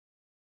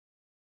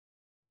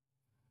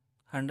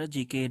100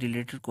 GK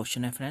related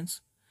question है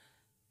friends.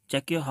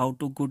 Check your how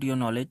to good your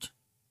knowledge.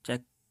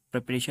 Check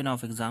preparation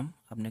of exam,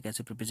 आपने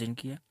कैसे preparation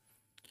किया.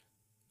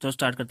 तो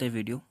start करते हैं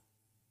video.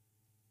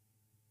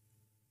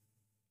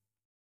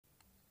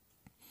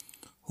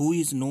 Who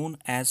is known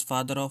as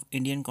father of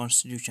Indian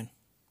constitution.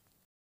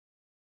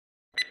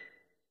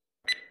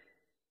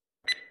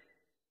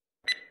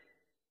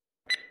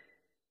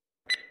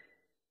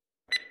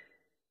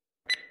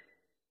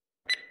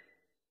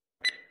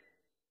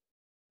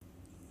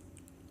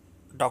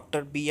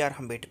 Doctor B.R.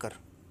 Ambedkar.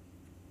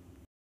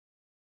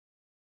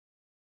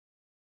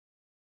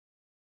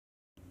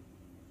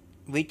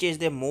 Which is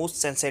the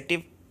most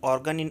sensitive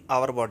organ in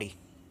our body?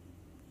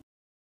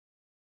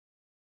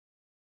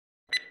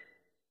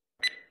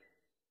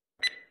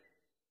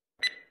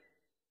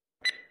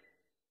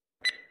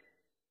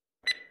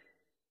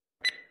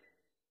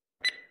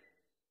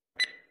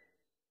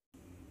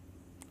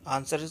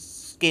 Answer is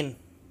skin.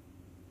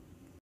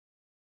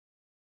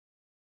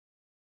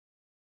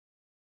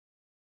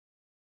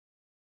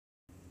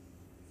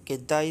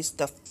 Gidda is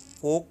the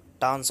folk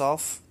dance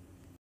of.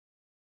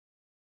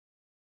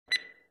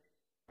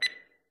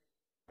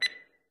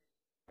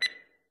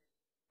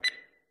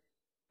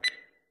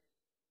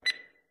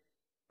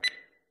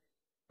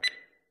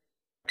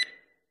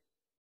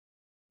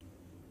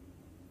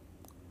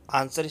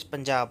 Answer is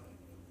Punjab.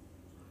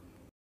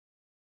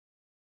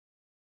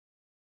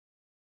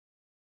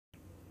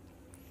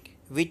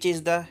 Which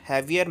is the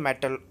heavier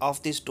metal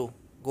of these two,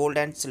 gold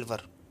and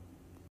silver?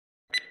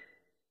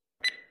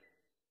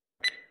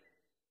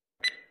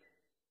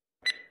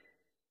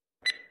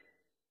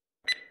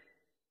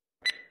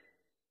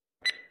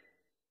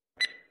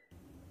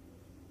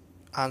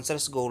 Answer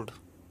is gold.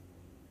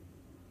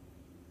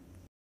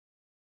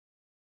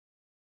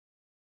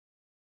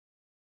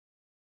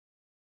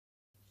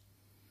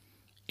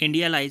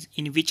 India lies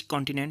in which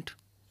continent?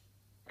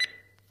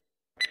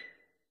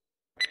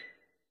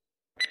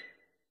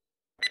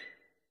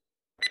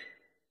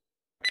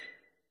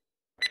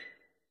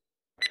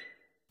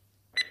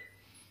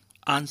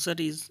 Answer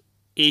is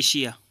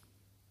Asia.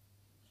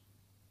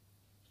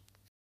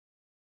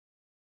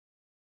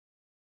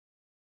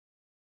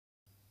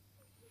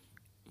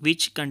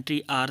 Which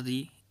country are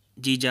the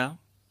Giza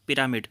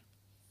pyramid?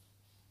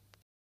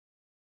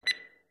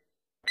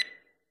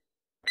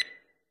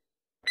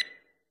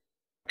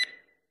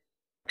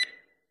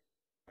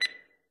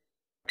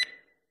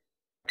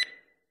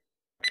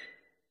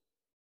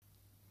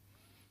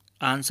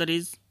 Answer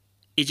is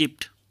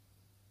Egypt.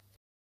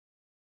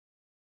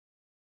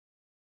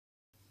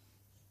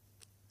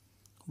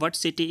 What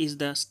city is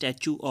the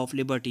Statue of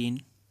Liberty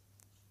in?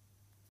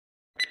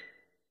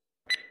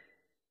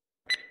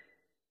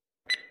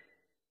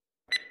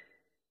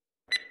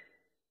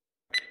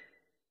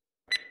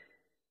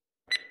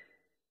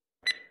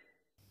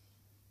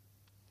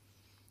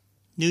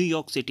 New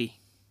York City.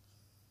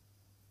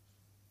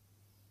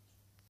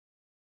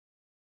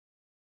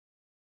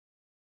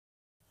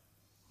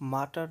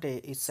 Martyr Day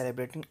is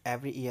celebrated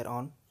every year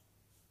on.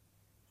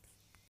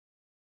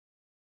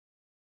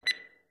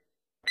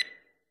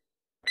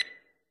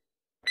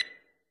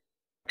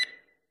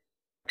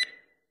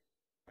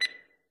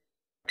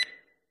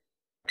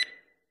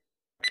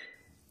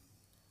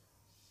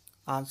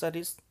 Answer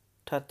is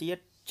 30th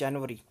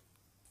January.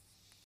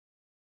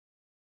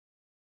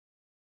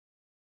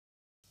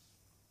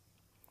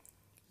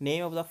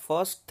 Name of the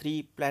first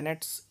three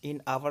planets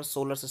in our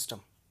solar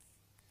system.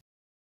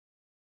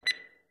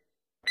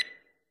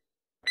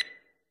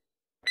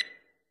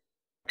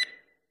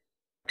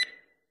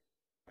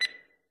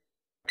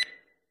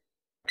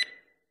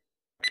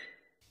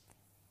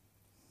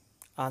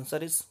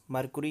 Answer is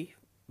Mercury,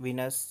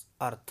 Venus,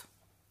 Earth.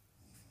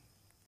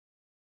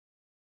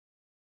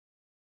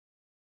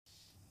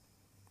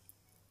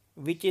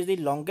 Which is the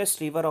longest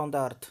river on the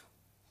earth?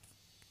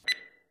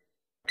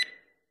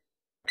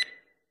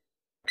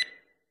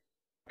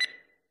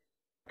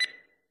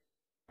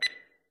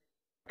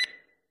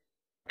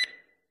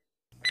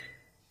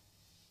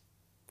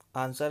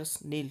 Answer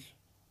is Nile.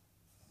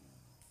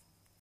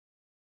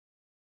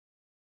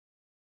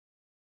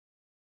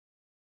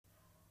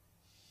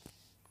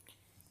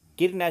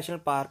 Gir National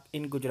Park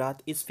in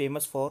Gujarat is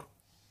famous for.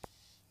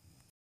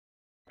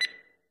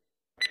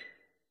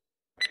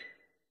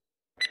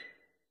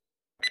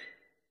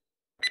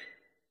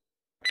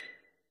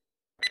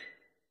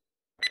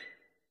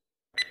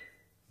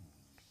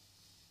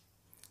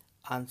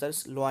 Answer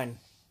is Loin.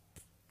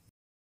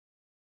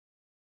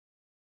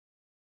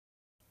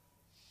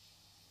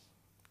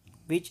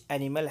 Which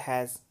animal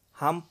has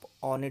hump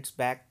on its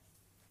back?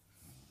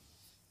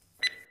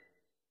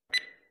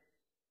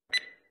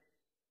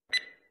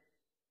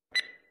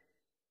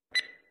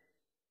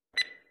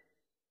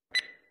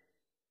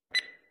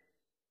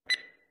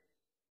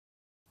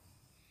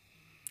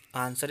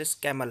 Answer is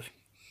camel.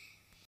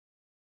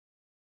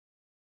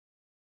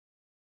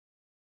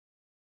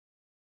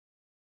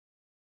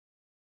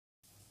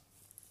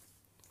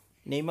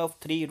 Name of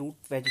three root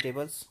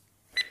vegetables.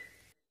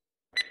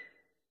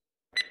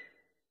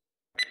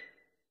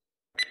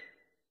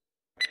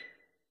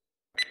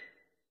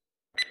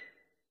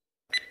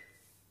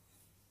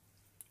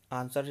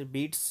 Answer is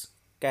beets,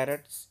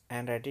 carrots,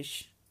 and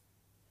radish.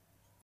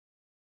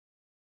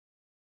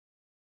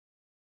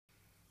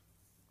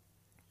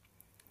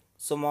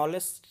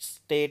 Smallest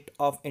state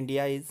of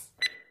India is.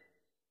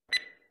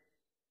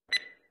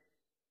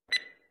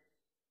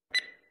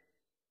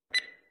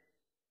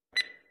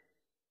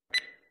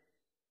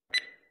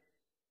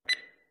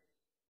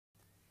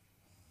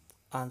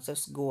 Answer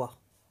is Goa.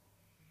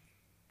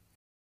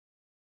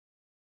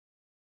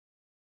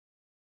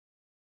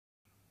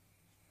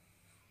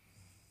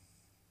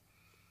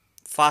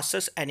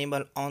 Fastest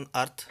animal on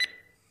earth.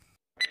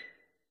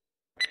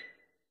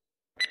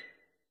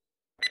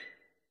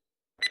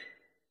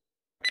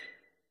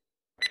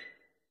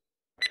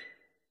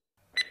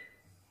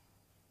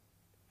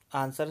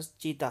 Answer is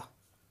cheetah.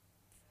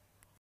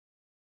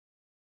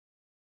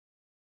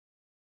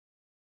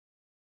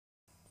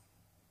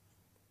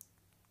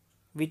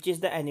 Which is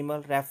the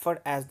animal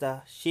referred as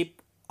the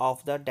sheep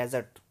of the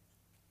desert?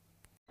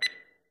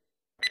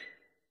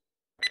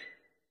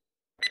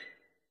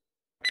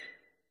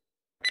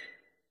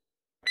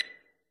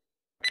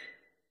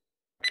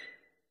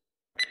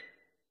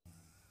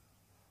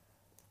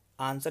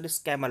 Answer is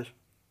camel.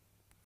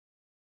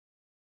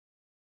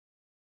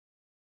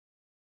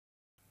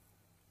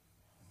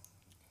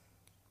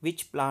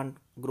 Which plant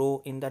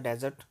grow in the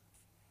desert?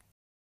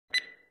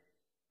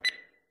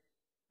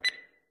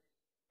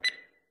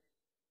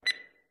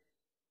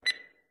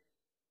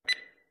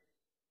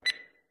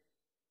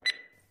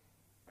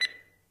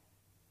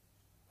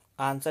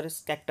 Answer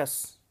is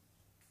cactus.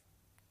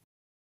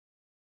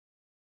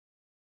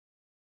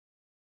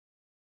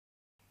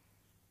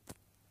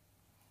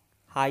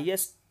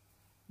 Highest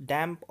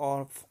dam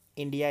of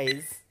India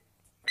is.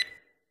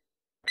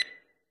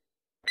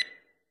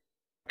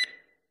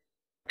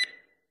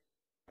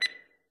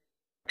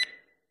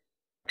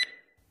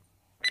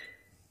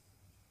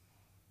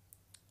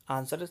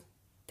 Answer is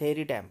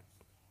Theri Dam.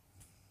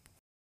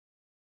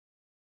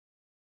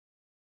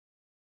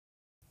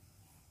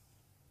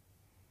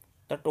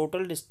 The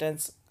total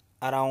distance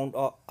around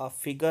a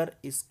figure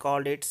is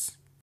called its.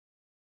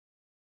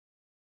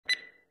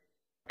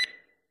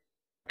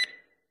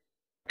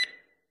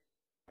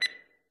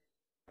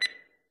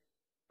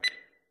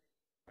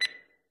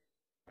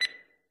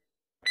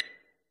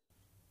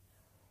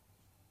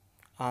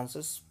 Answer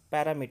is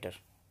parameter.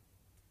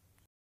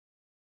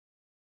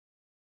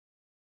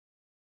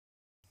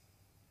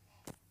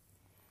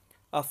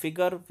 A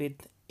figure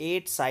with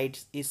 8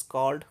 sides is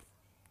called.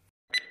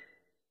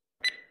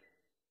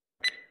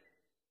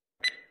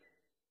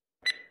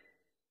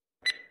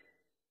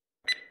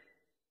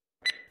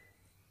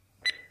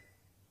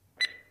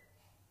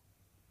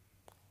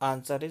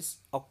 Answer is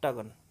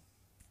octagon.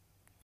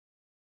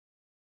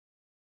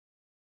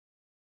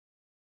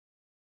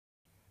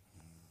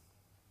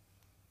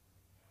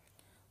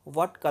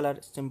 What color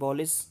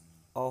symbolism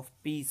of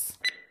peace?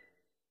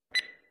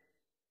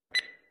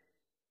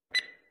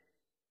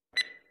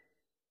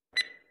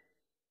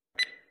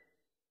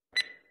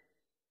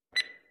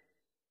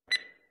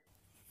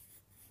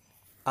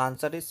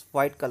 Answer is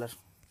white color.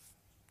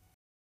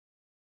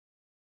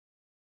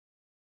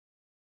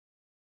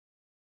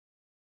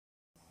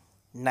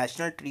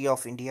 National tree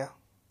of India.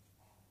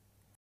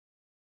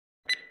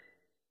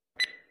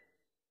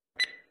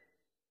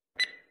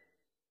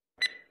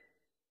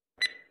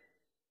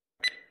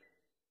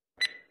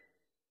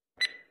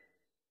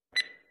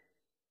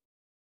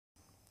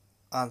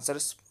 Answer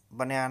is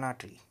banana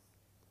tree.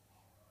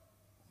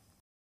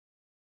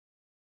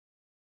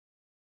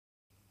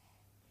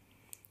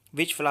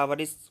 Which flower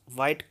is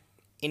white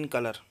in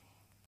color?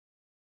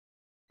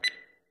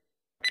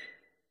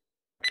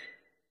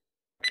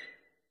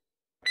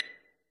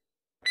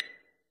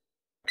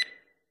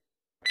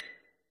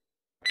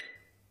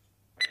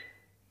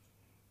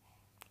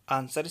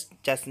 Answer is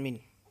jasmine.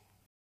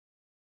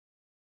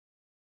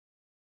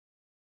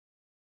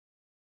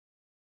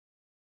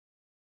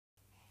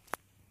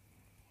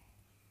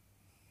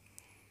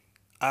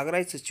 Agra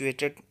is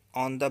situated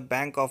on the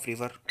bank of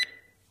river.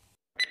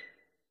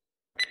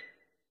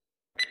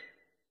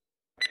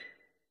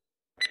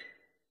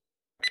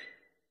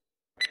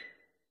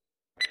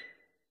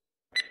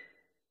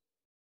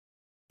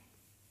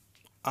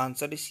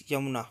 Answer is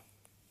Yamuna.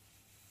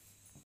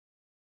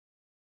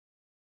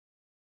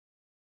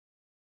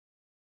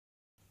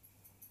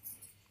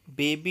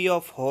 Baby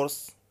of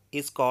horse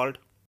is called.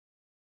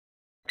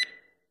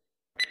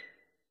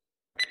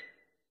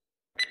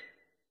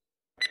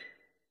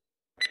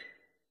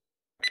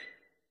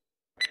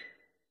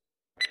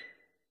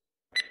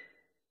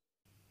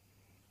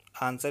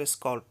 Answer is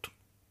colt.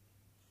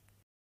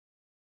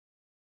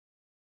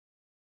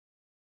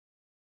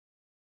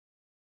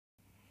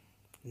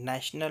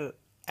 National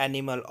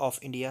animal of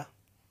India.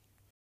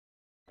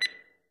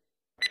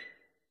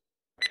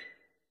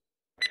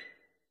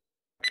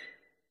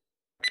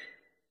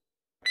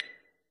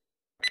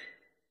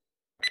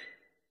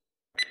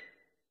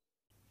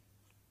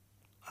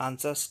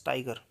 Answer is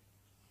tiger.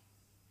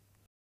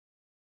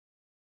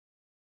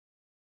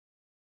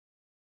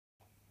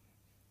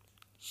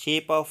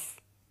 Shape of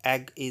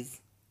egg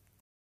is.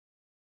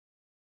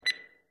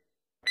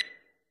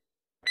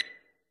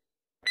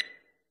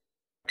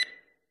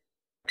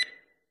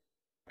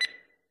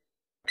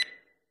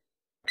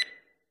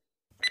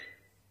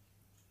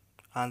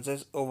 Answer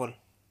is oval.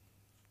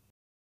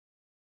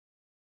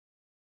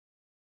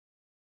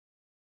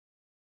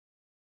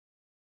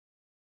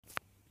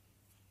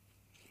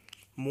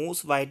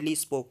 Most widely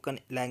spoken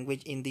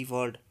language in the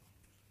world.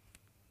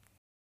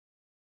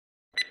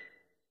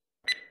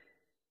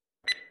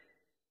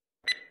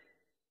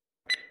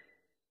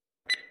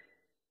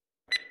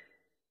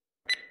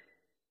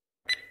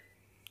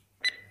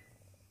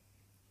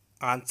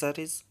 Answer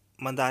is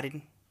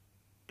Mandarin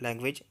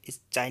language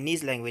is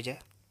Chinese language है.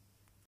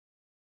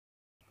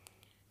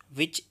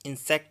 Which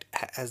insect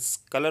has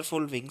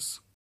colorful wings?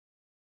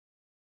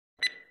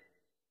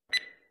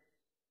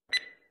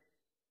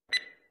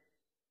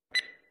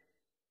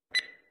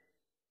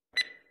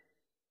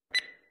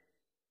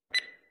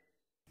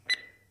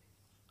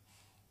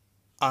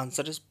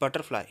 Answer is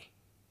butterfly.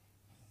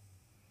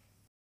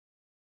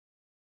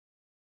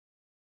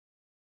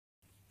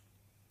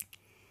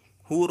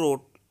 Who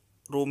wrote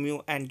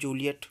Romeo and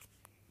Juliet?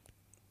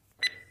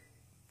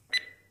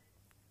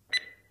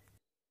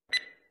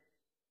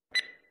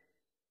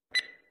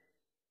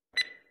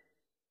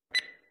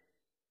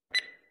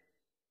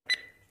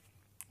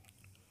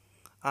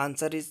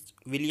 Answer is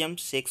William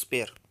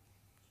Shakespeare.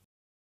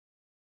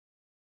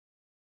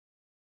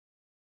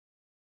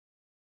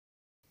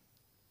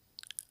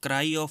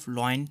 Cry of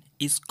loin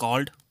is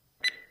called.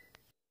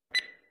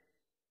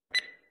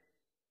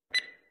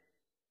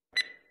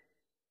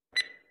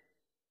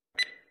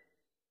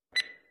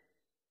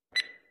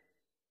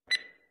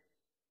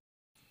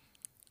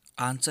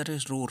 Answer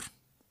is roar.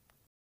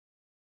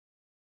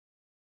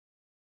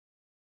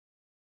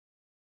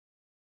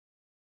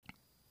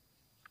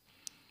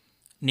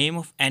 Name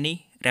of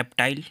any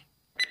reptile.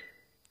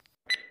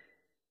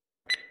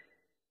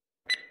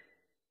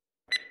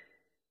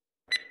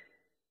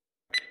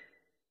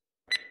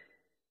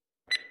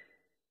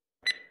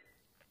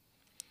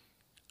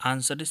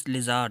 Answer is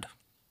lizard.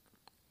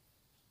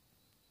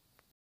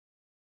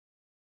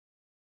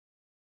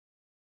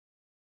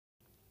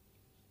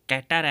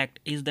 Cataract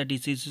is the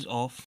disease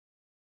of.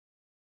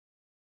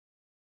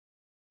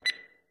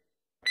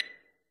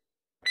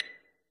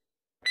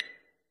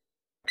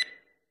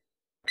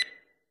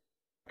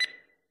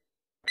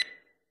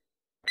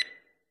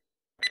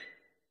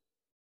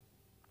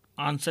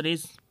 Answer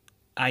is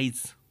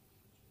eyes.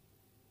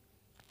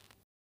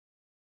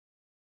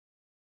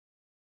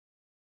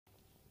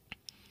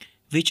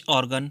 Which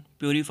organ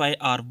purify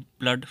our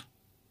blood?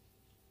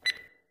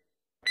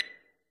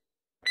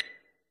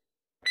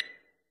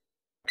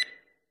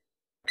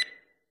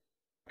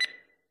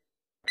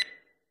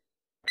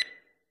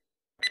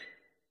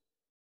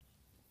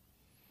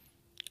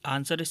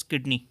 Answer is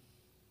kidney.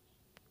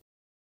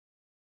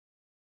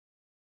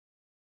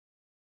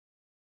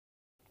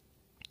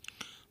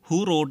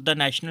 Who wrote the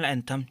national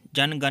anthem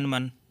Jan Gan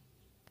Man?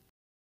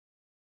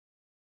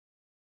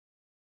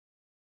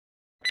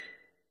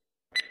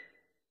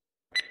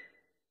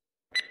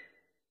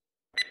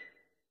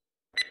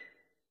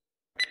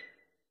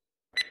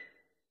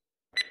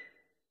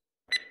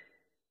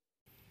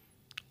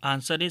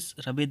 Answer is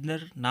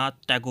Rabindranath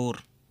Tagore.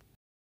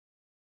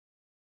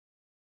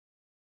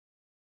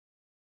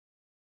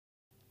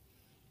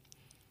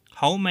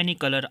 How many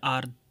colors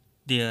are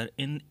there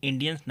in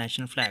Indian's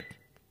national flag?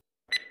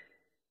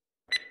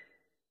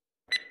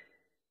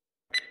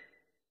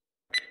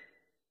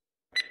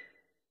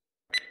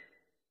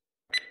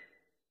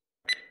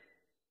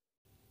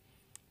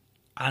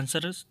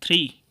 Answer is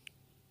 3.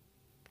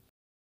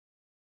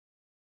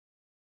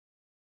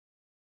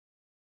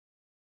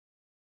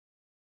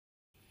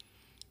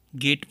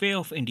 Gateway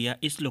of India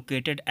is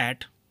located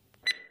at.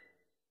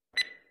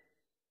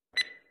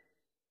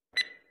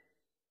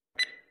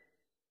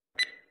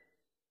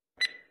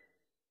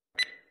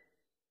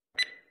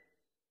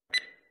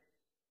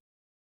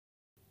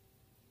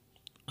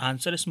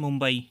 Answer is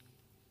Mumbai.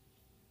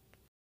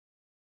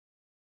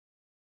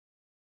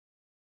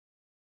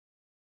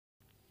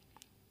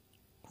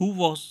 Who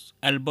was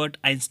Albert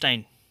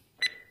Einstein?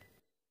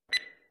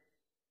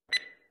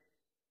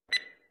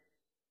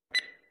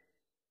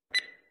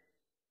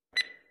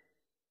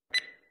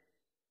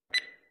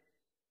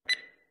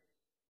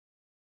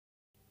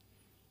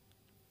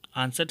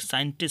 Answer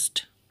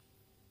scientist.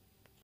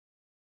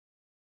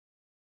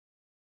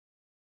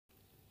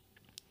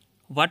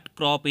 What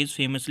crop is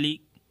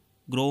famously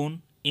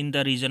grown in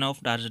the region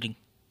of Darjeeling?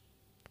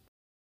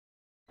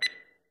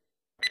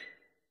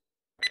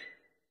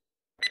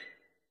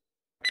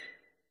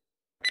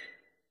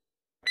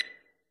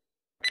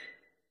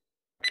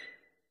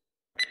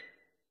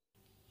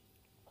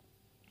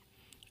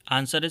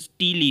 Answer is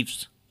tea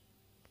leaves.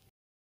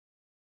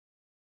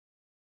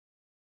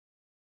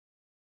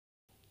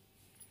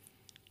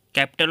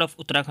 Capital of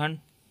Uttarakhand.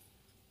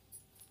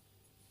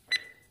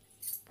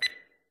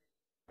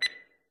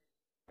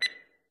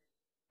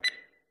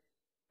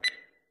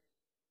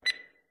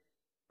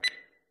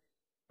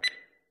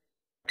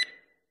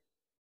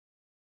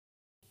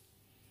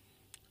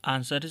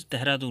 Answer is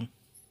Dehradun.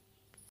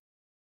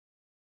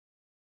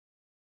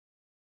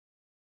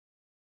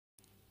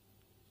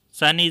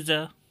 Sun is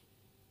a.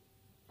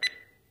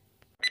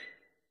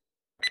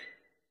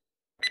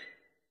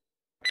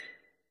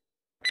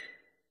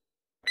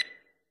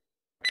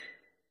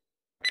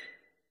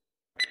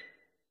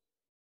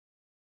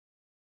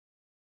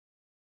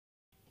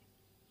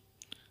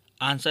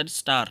 Answer is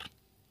star.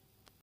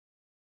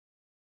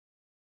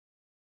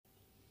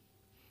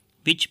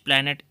 Which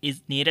planet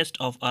is nearest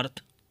of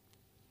Earth?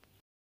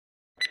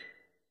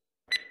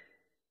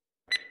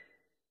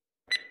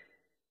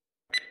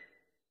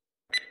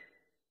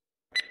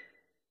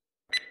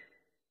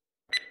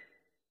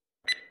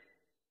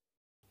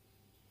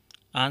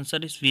 Answer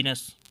is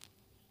Venus.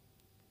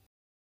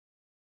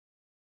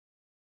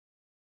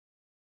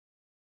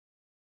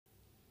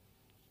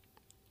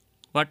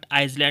 What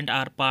island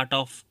are part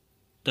of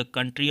the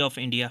country of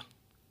India?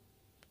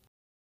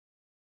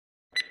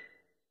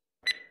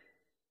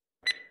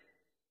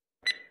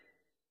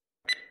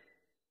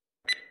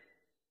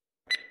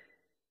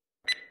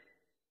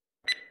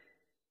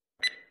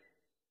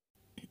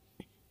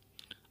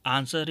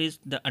 Answer is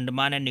the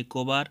Andaman and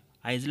Nicobar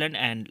Island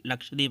and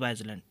Lakshadweep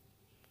Island.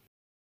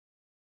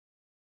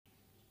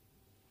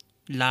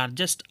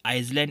 Largest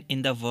island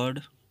in the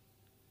world?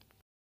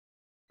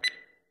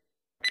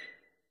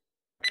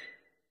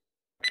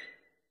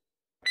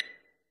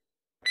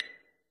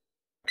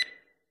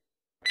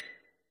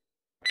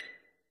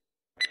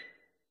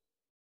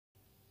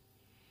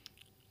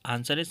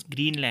 Answer is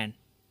Greenland.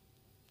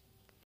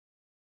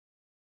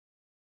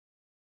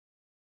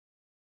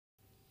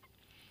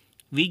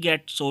 We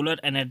get solar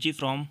energy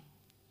from.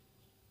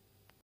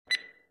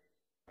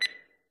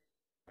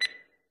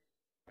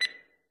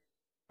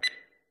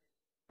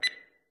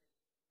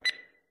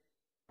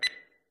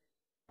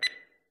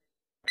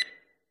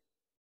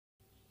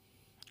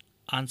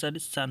 Answer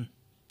is sun.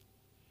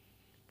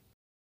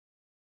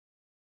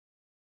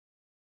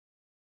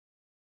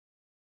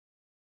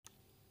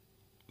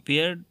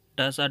 Where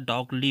does a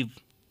dog live?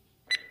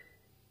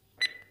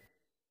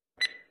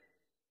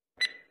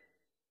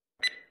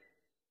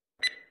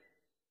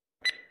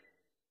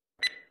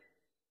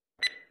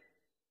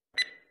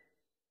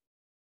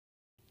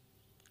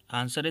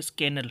 Answer is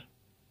kennel.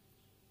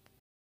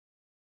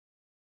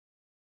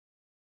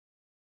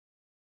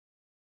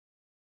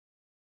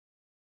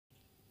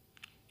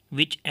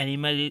 Which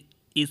animal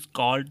is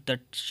called the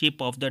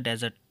sheep of the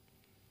desert?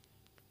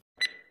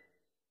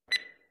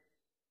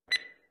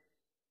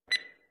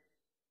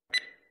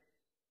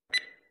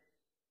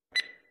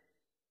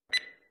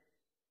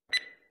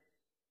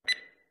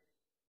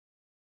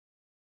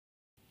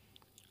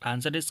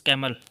 Answer is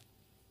camel.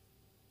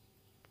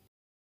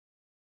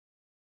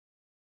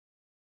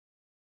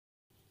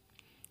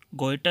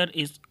 Goiter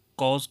is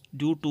caused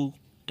due to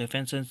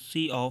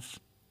deficiency of.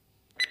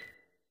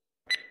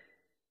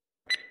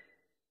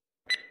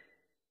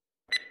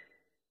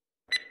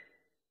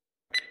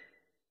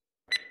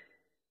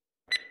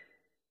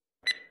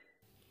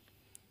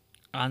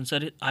 Answer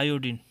is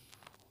iodine.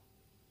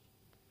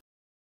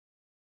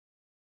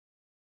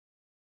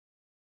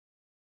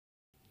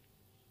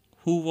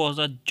 Who was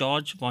a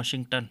George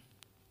Washington?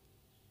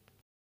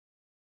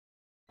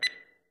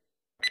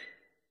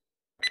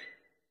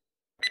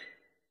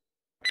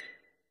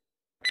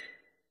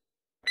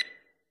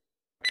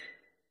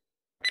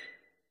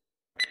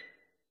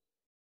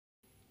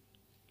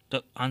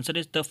 The answer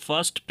is the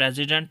first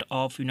president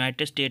of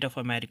United States of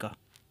America.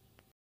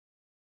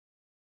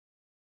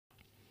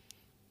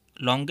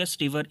 Longest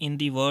river in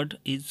the world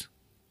is.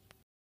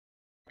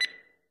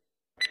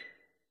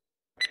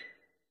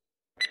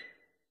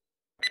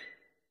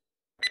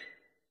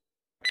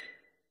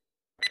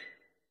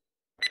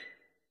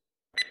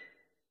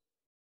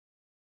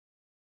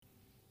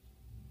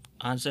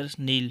 Answer is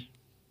Nile.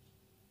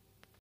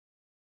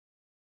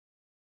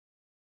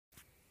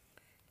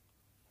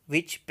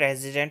 Which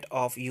president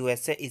of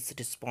USA is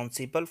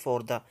responsible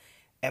for the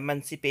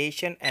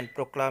Emancipation and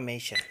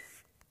Proclamation?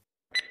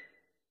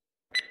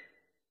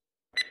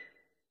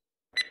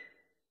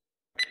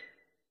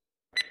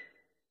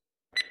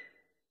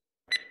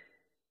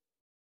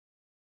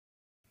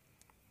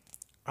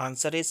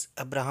 Answer is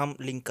Abraham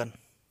Lincoln.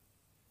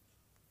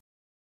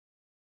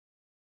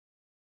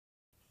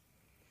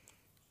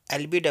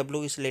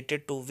 LBW is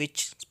related to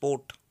which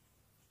sport?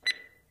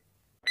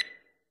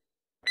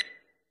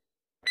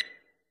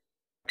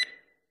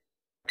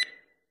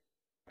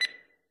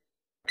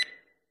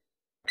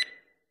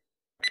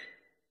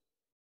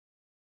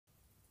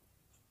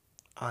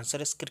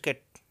 Answer is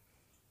cricket.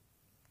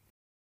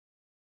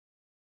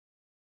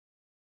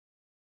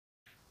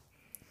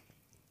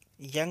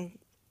 Young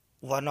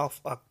one of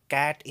a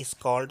cat is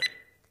called.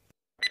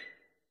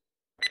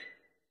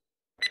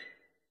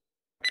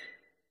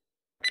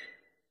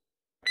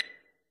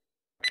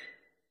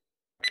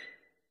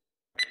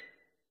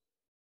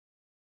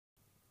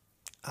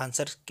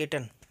 Answer is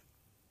kitten.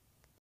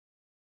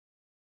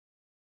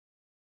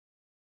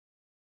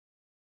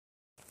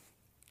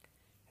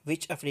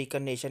 Which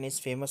African nation is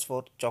famous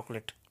for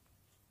chocolate?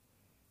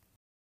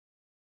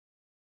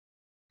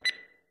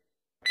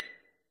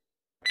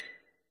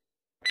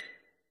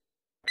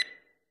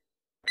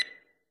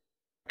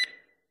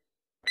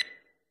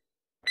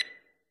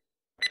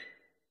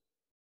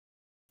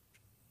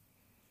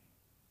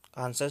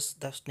 Answers: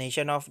 the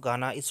nation of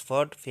Ghana is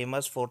world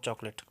famous for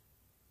chocolate.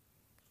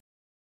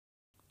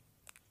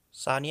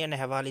 Sania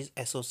Nehwal is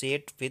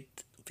associated with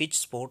Which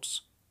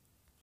sports?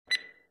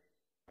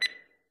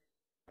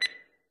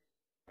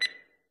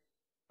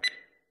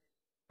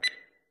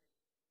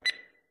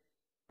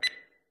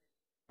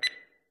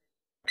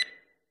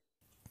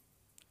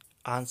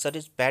 Answer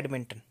is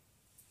badminton.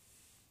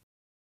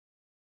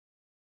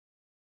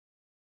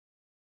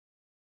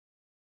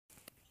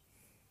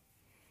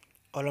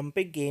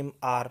 Olympic Games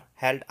are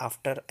held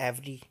after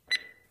every.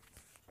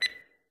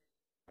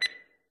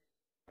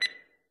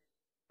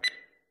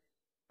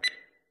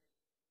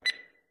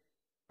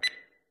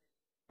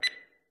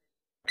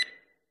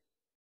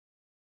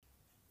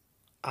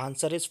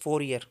 Answer is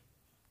 4 year.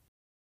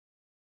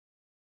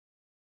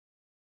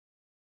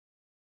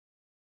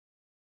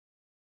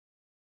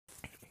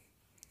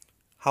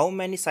 How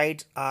many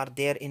sides are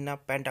there in a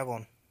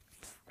pentagon?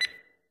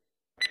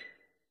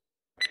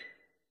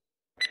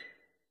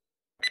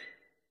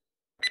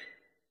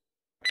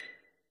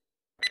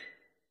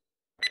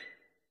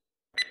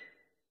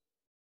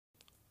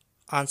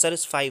 Answer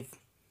is 5.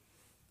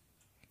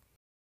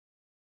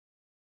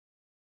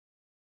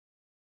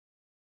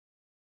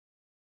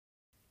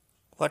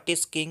 What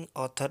is King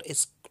Arthur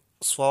is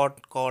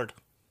sword called?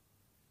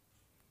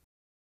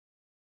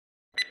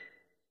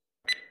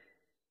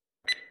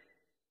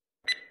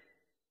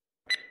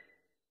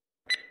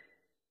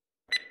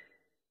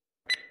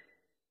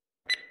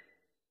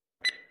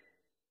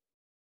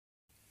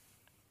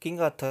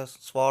 King Arthur's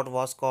sword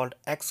was called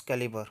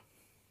Excalibur.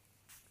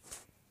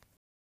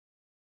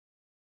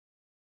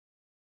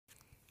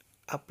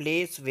 A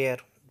place where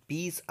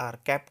bees are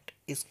kept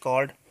is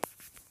called.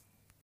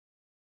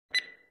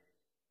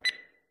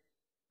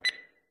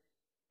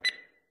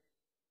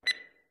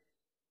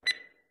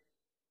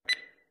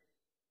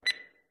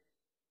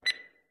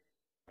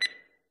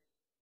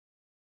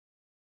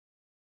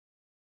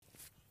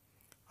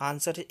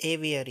 Answer is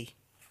aviary.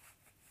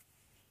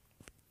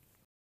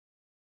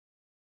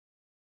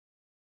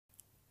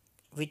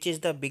 Which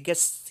is the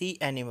biggest sea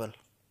animal?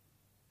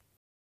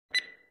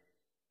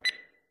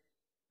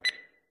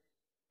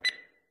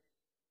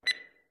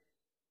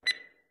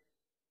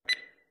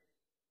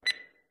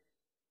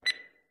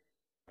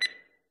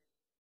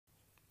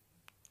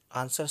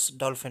 Answer is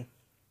dolphin.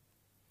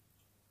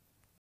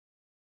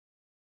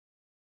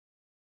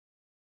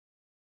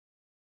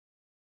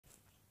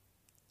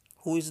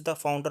 Who is the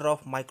founder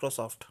of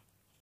Microsoft?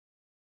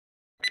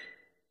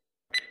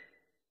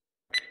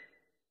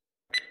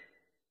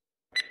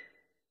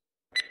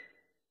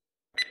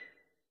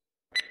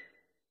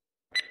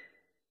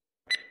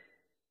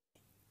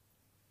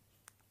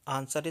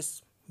 Answer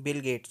is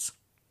Bill Gates.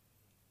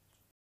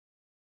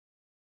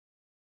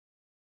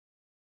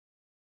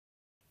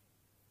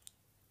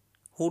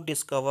 Who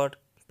discovered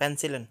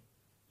penicillin?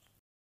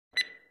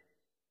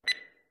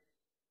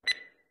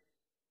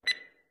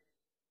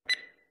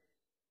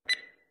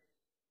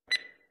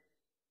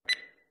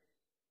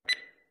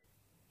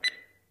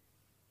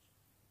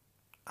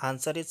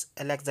 Answer is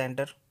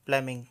Alexander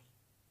Fleming.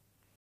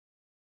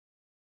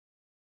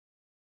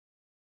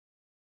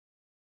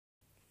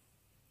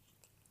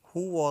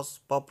 Who was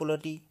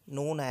popularly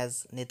known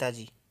as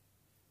Netaji?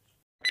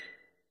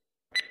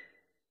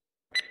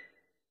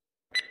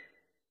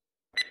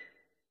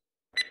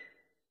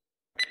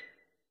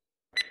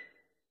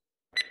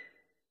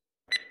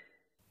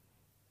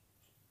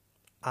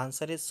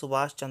 Answer is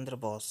Subhash Chandra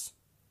Bose.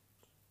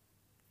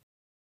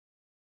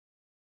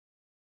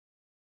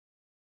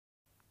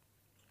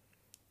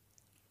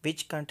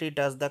 Which country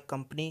does the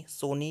company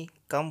Sony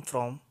come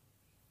from?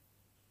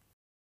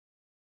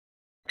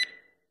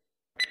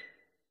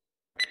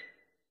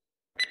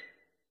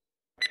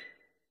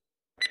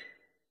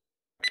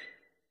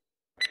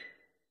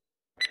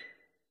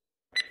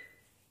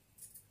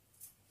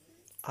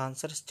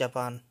 Answer is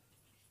Japan.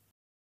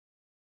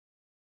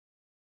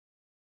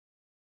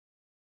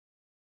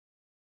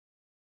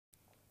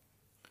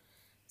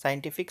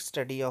 Scientific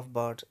study of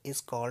birds is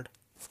called.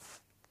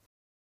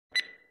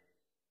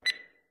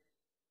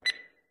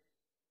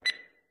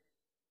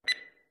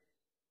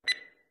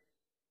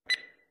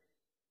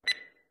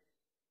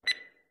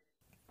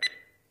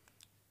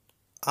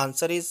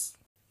 Answer is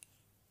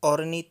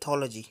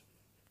ornithology.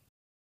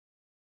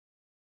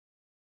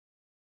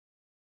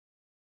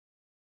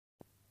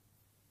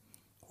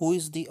 Who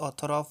is the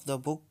author of the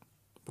book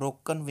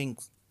Broken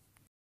Wings?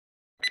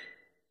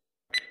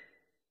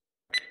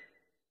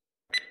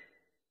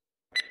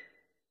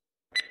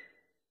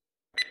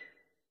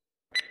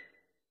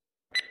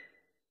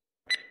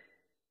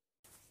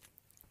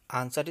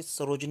 Answer is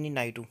Sarojini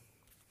Naidu.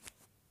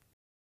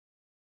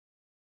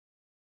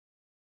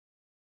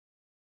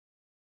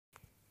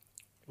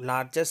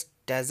 Largest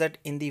desert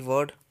in the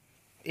world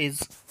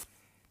is.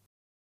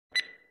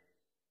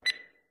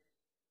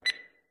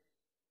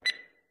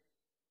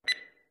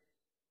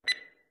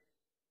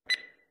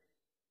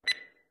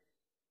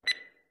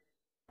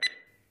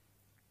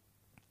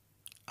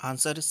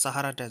 Answer is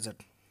Sahara Desert.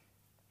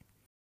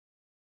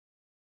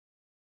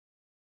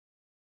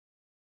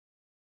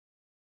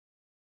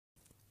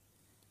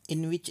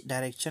 In which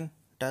direction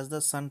does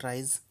the sun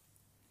rise?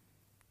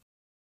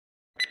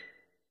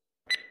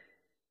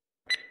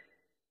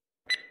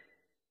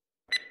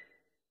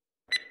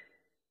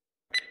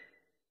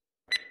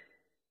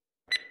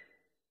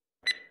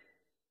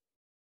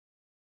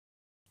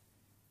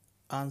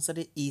 Answer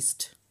is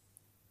East.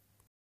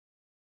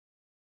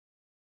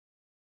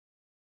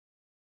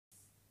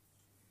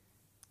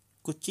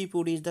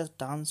 Kuchipudi is the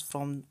dance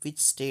from which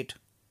state?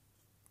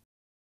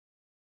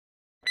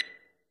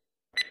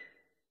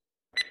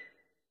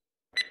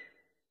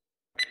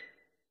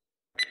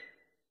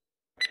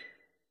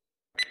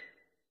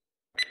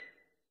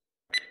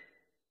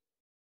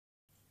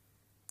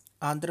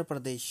 Andhra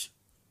Pradesh.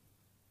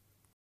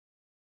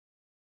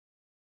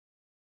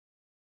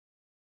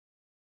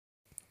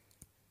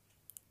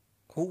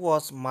 Who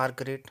was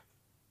Margaret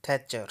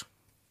Thatcher?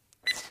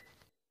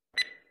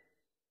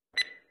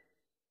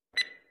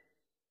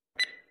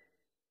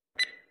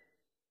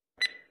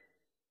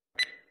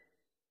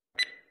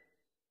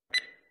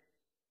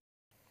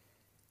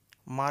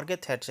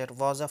 Margaret Thatcher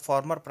was a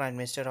former Prime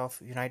Minister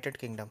of United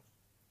Kingdom.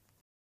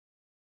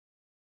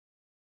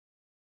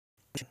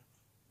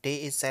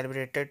 Day is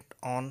celebrated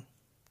on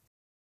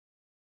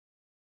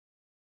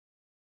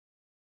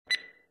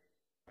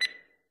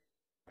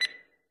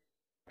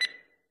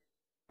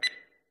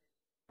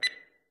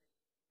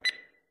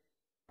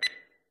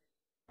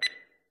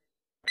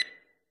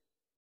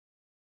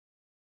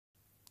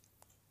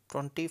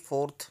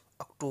 24th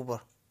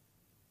October.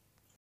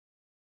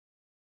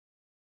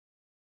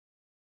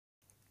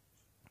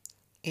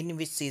 In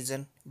which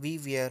season we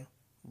wear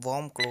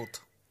warm clothes?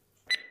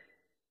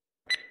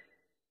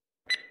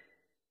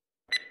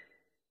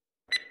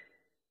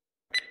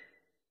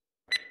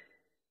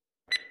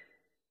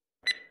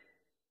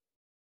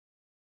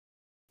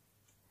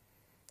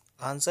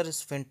 Answer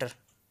is winter.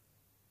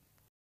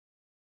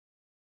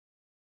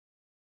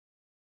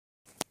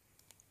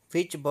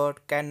 Which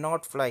bird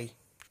cannot fly?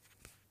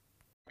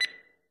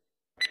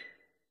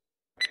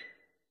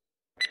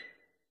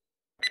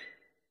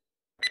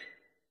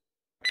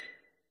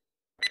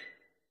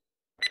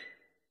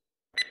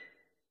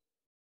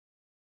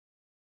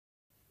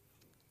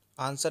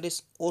 Answer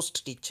is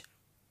ostrich.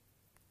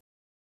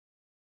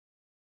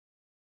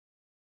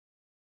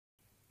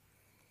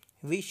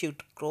 We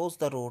should cross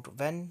the road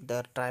when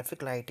the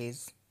traffic light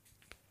is.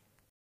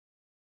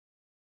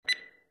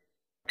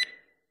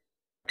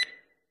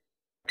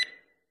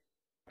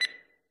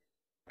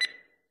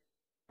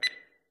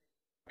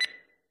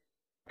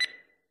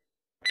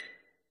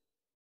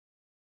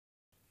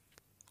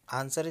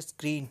 Answer is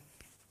green.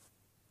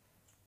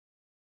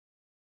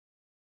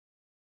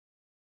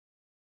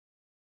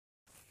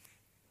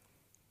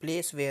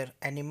 Place where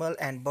animal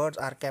and birds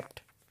are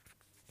kept.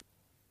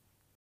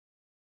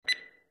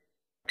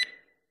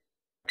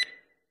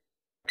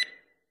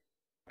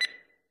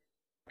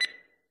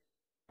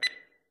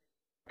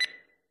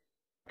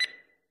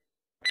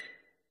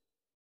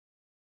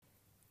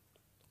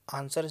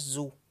 Answer is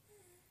zoo.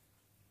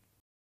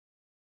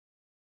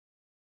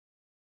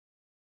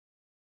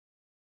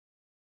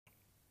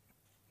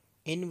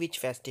 In which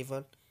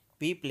festival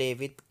we play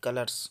with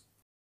colors?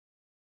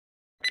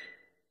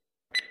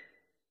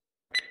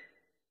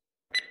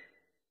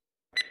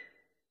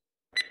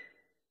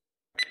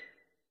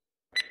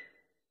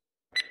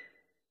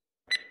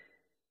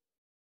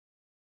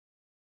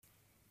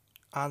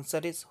 Answer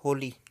is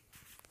Holi.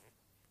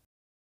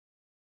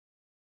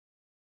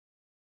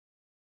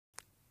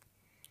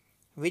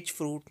 Which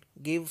fruit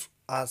gives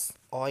us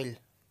oil?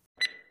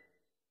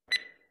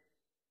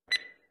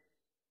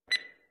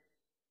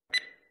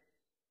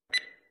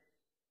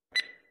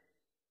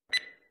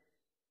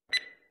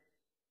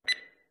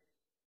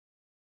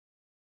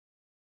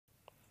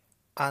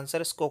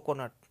 Answer is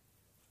coconut.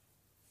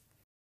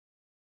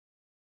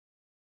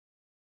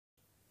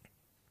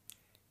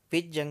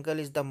 Which jungle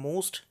is the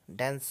most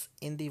dense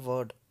in the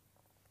world?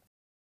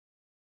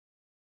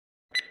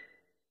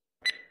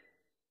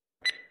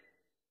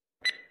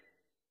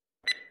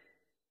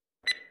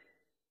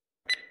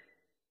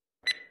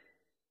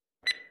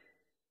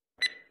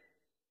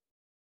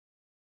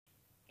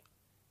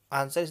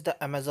 Answer is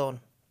the Amazon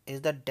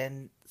is the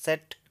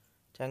densest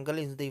jungle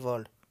in the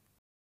world.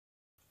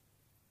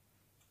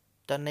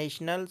 The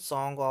national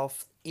song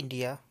of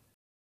India.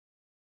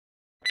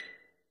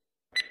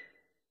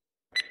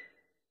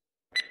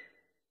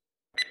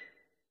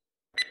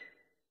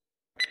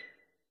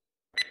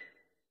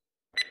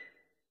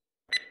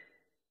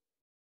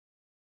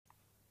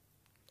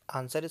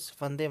 Answer is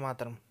Vande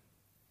Mataram.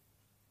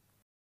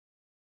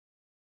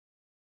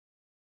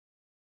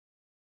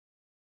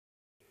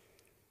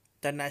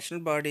 The national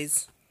bird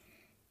is.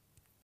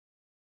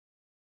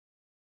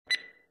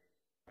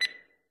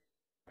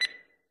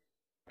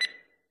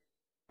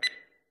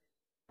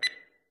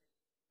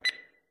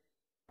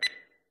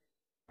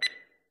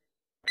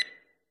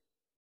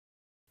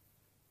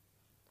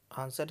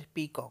 Answer is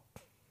peacock.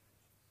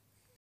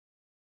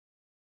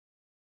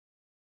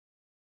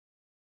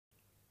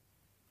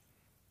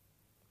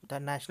 The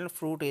national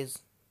fruit is.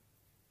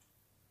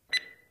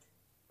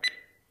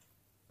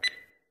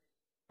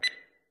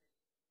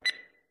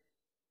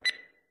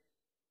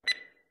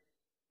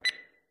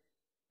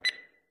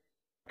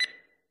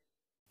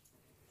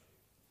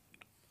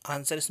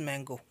 Answer is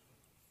mango.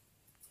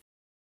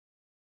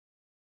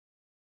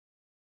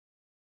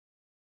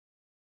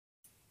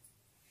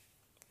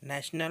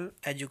 National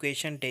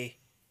Education Day.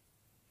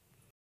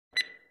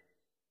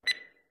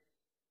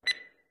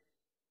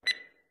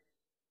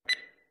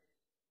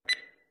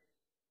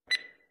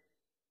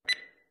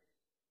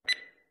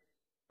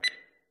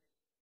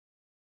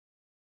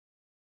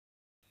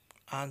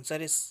 Answer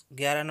is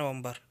 11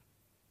 November.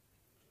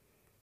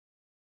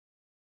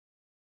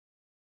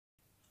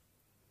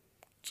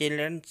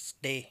 Children's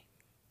Day.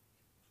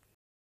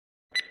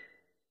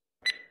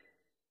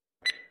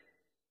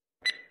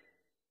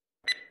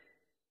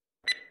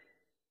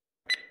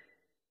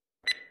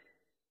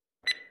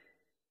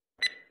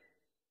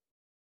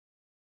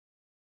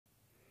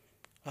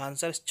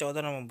 Answer is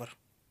 14 November.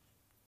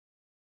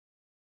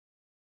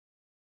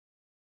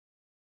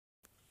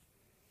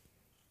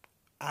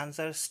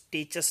 Answer is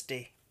Teachers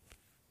Day.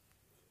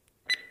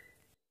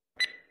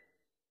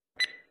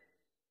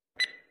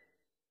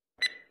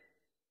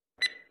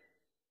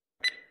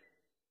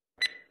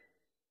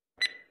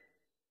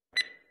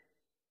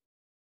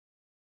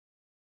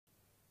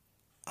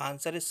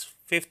 Answer is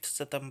 5th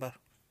September.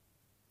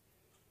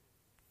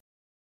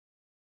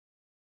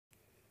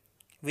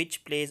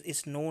 Which place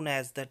is known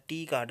as the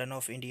Tea Garden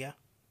of India?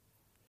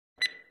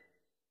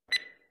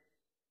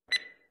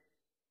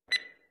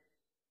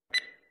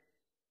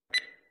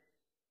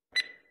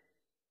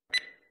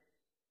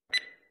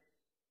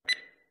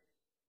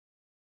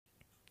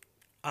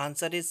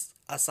 Answer is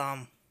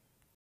Assam.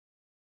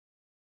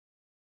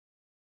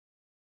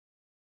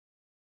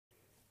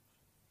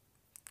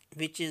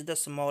 Which is the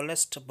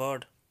smallest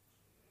bird?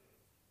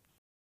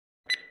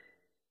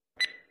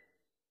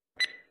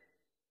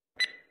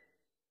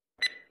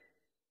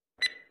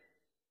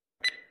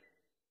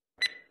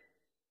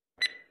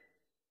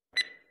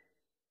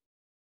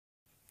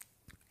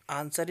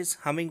 Answer is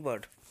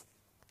hummingbird.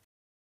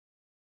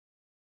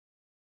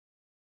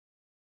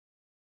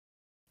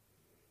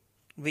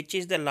 Which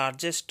is the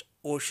largest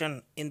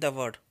ocean in the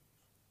world?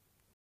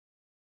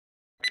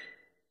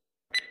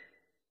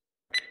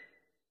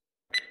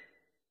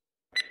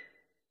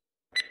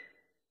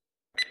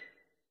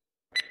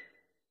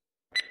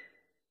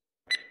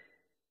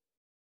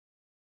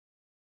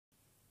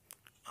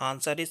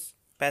 Answer is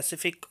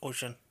Pacific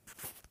Ocean.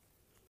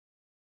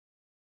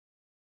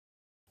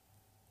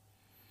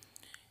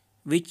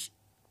 Which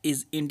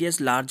is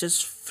India's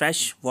largest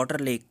freshwater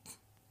lake?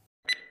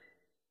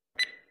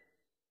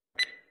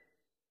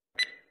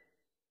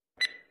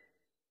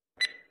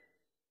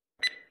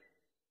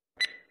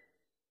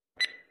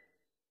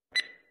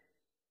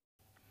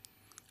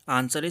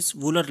 Answer is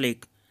Wular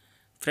lake.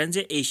 Friends,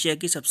 ये Asia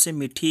की सबसे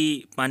मीठी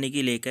पानी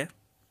की lake है।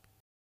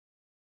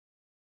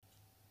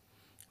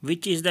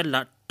 Which is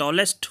the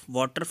tallest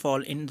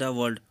waterfall in the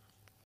world?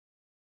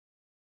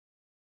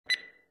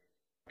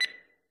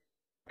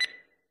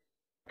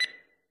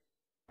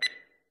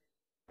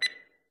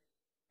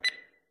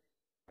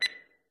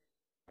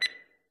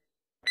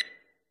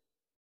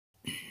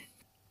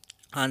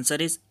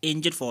 Answer is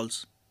angel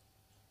false.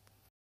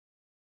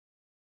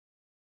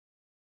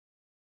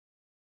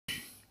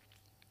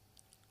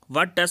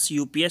 What does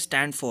UPS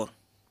stand for?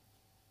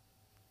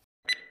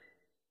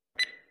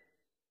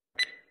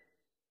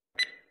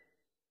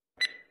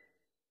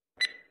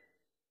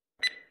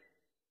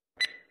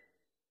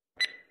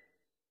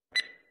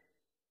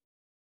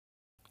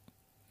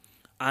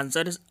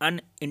 Answer is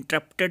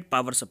uninterrupted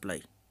power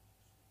supply.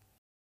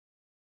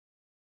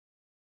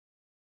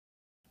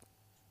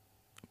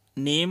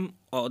 Name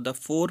of the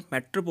 4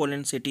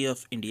 metropolitan cities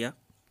of India.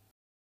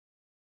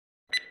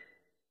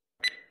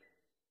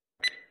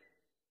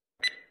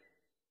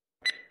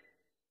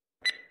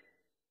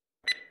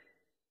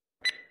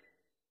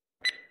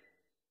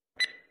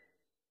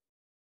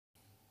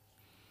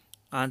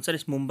 Answer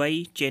is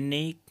Mumbai,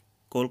 Chennai,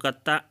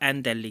 Kolkata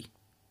and Delhi.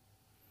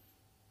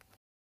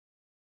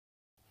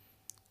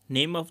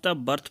 Name of the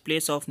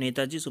birthplace of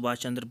Netaji Subhash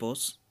Chandra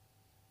Bose.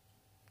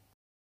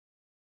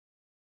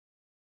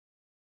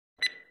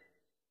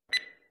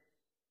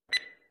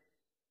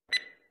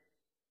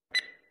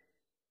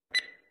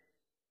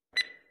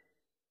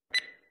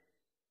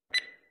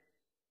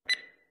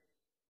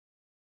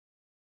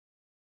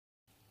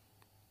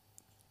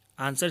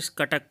 Answer is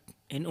Cuttack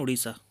in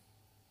Odisha.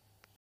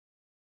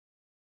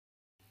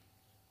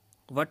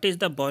 What is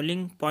the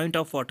boiling point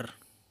of water?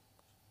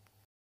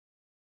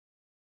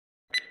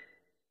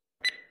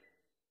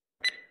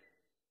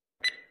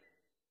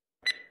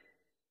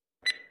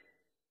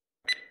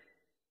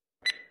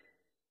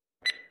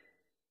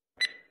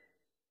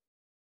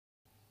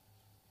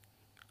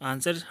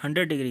 Answer is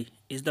 100 degree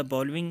is the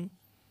boiling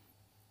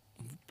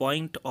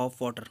point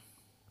of water.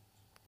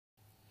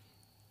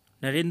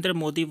 Narendra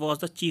Modi was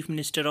the chief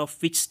minister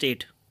of which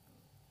state?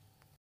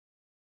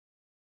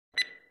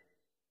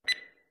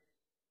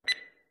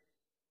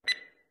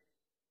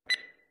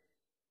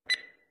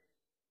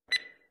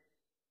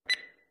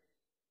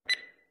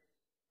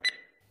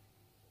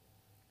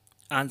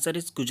 Answer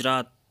is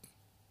Gujarat.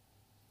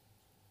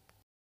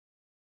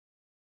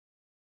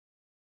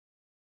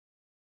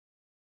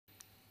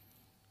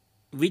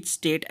 Which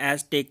state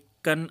has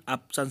taken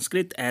up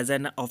Sanskrit as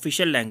an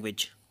official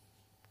language?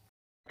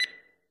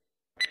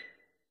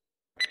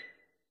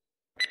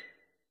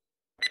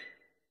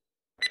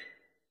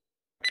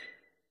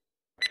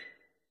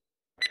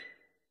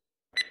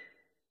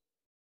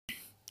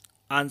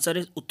 Answer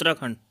is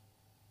Uttarakhand.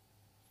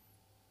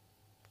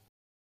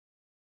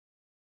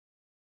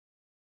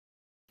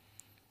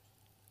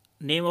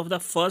 Name of the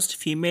first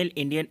female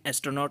Indian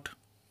astronaut.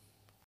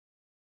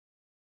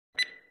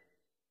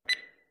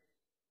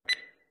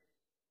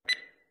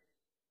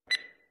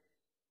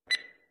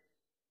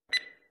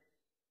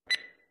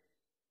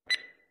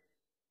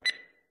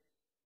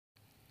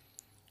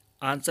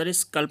 Answer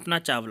is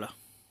Kalpana Chawla.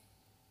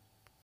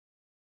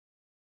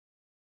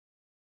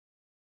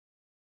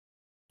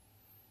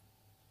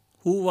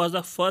 Who was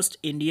the first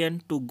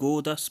Indian to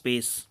go the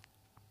space?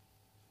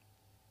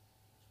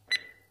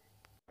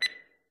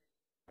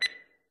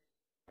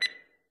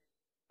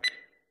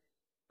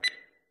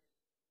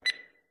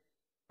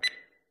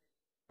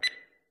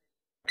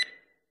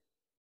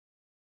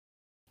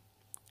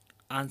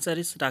 Answer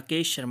is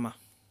Rakesh Sharma.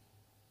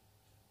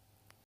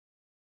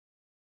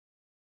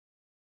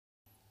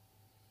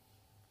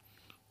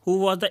 Who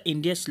was the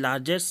India's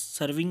largest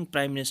serving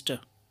prime minister?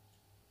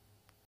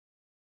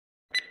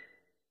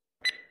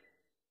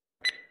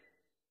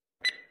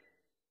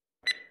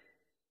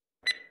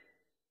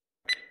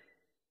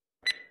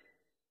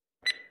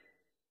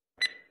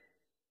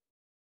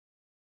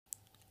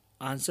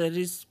 Answer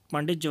is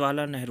Pandit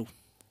Jawaharlal Nehru.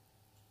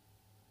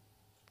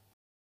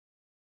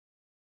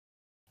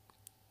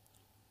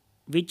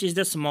 Which is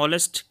the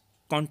smallest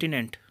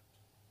continent?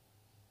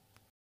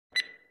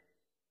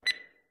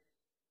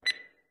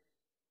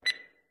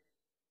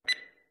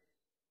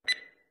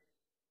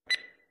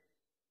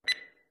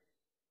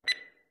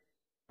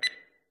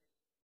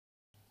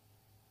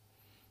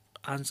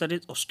 Answer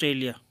is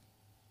Australia.